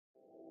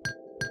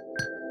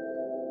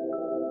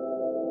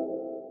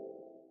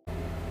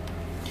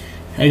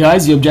Hey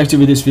guys, the objective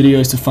of this video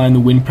is to find the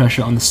wind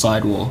pressure on the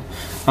sidewall.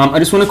 I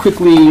just want to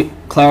quickly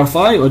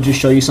clarify or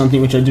just show you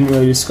something which I didn't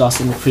really discuss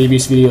in the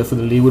previous video for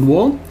the leeward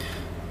wall.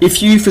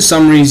 If you for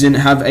some reason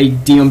have a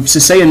D on, so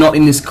say you're not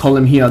in this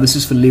column here, this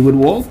is for leeward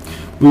wall,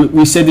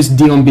 we said this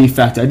D on B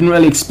factor. I didn't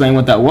really explain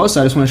what that was,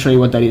 so I just want to show you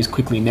what that is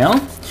quickly now.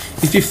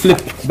 If you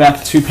flip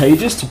back 2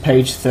 pages to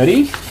page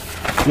 30,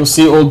 you'll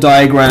see all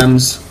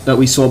diagrams that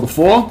we saw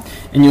before,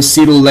 and you'll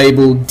see it'll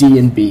label D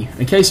and B.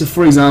 Okay, so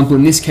for example,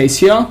 in this case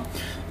here,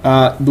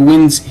 the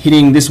wind's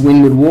hitting this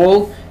windward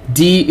wall.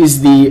 D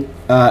is the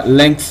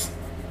length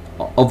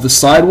of the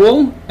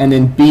sidewall, and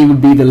then B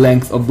would be the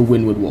length of the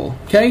windward wall.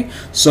 Okay,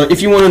 so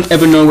if you want to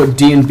ever know what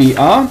D and B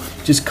are,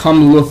 just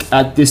come look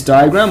at this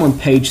diagram on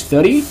page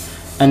 30,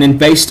 and then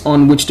based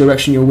on which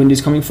direction your wind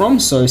is coming from,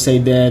 so say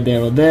there,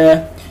 there, or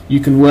there, you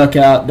can work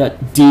out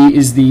that D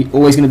is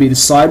always going to be the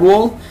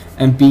sidewall,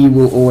 and B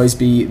will always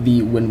be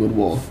the windward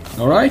wall.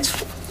 Alright,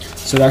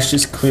 so that's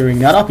just clearing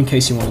that up in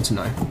case you wanted to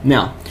know.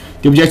 Now,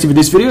 the objective of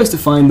this video is to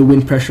find the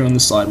wind pressure on the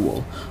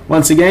sidewall.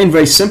 Once again,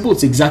 very simple,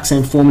 it's the exact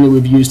same formula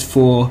we've used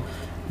for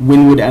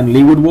windward and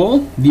leeward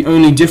wall. The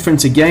only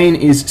difference again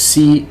is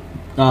C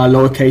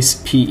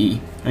lowercase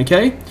pe.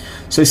 Okay,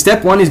 so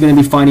step 1 is going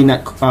to be finding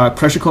that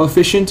pressure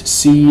coefficient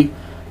C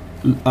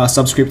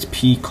subscript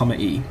P,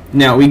 E.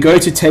 Now we go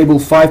to table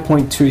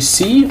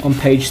 5.2c on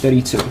page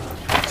 32.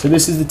 So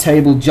this is the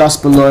table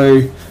just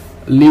below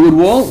leeward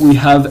wall. We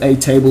have a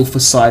table for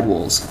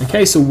sidewalls.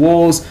 Okay, so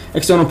walls,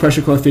 external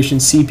pressure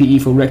coefficient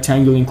CPE for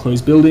rectangular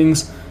enclosed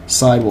buildings,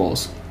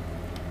 sidewalls.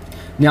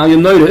 Now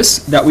you'll notice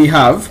that we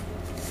have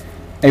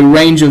a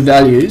range of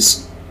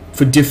values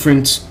for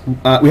different,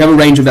 we have a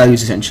range of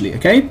values essentially,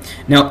 okay?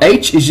 Now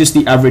H is just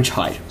the average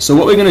height. So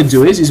what we're going to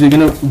do is we're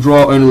going to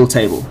draw our own little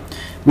table.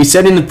 We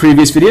said in the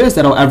previous videos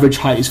that our average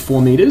height is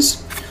 4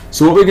 meters.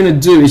 So what we're going to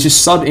do is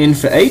just sub in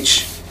for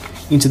H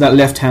into that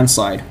left hand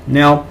side.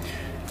 Now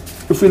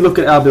if we look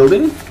at our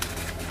building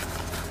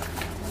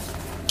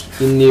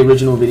in the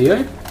original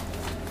video,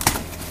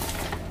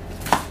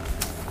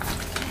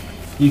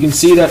 you can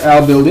see that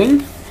our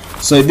building,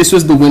 so this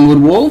was the windward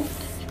wall,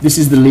 this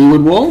is the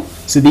leeward wall,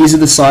 so these are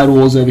the side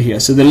walls over here.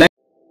 So the length